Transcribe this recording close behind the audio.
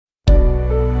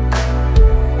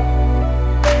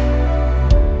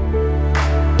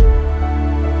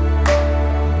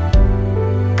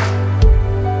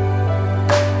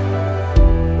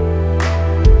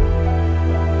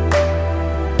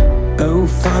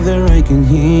Father, I can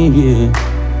hear you.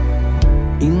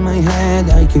 In my head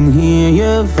I can hear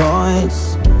your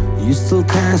voice. You're still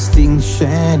casting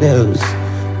shadows,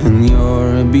 and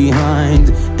you're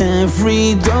behind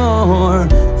every door.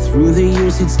 Through the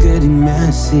years it's getting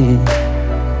messy.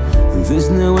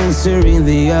 There's no answer in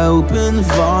the open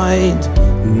void.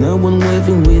 No one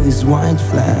waving with his white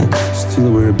flag.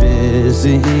 Still we're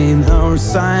busy in our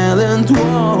silent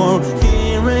war.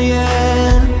 Here I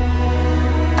am,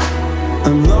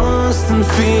 I'm lost and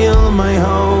feel my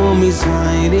home is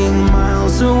hiding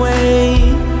miles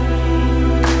away.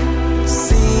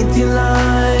 City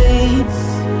lights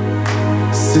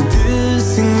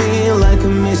seducing me like a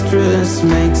mistress,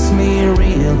 makes me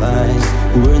realize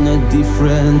we're not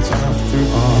different after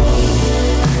all.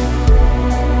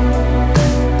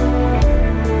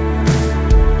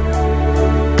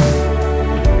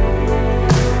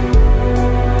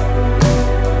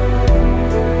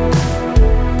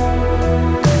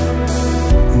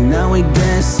 Now I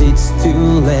guess it's too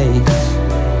late.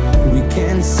 We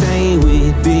can't say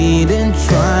we didn't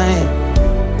try.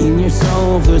 In your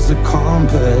soul there's a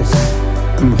compass.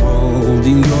 I'm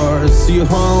holding yours, you're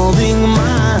holding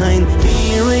mine.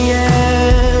 Here I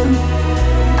am,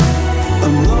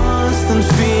 I'm lost and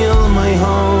feel my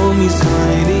home is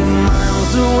hiding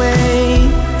miles away.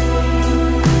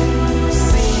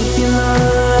 City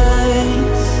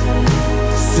lights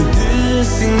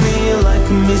seducing me like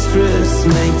a mistress,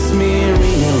 makes me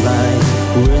realize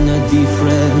we're not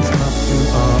different after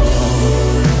all.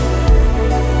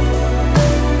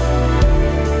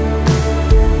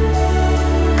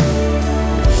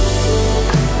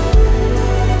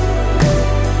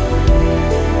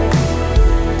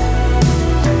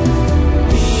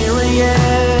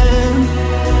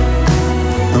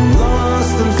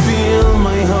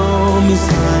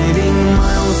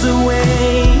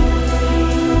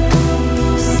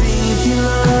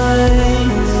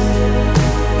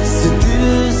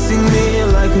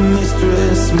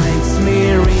 Makes me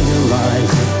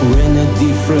realize we're not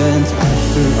different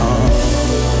after all.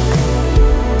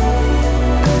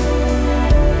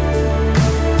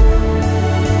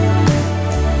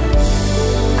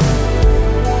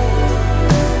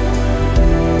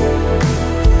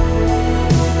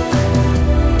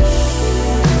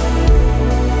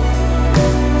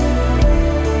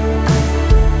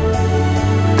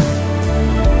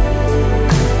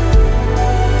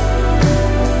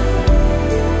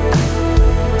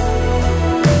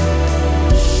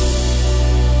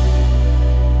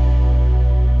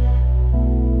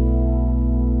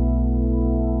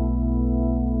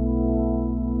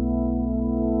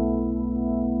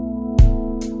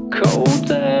 Cold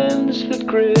hands that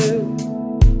grip,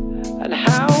 and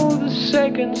how the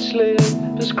seconds slip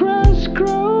as grass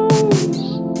grows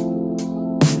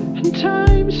and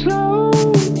time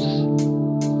slows.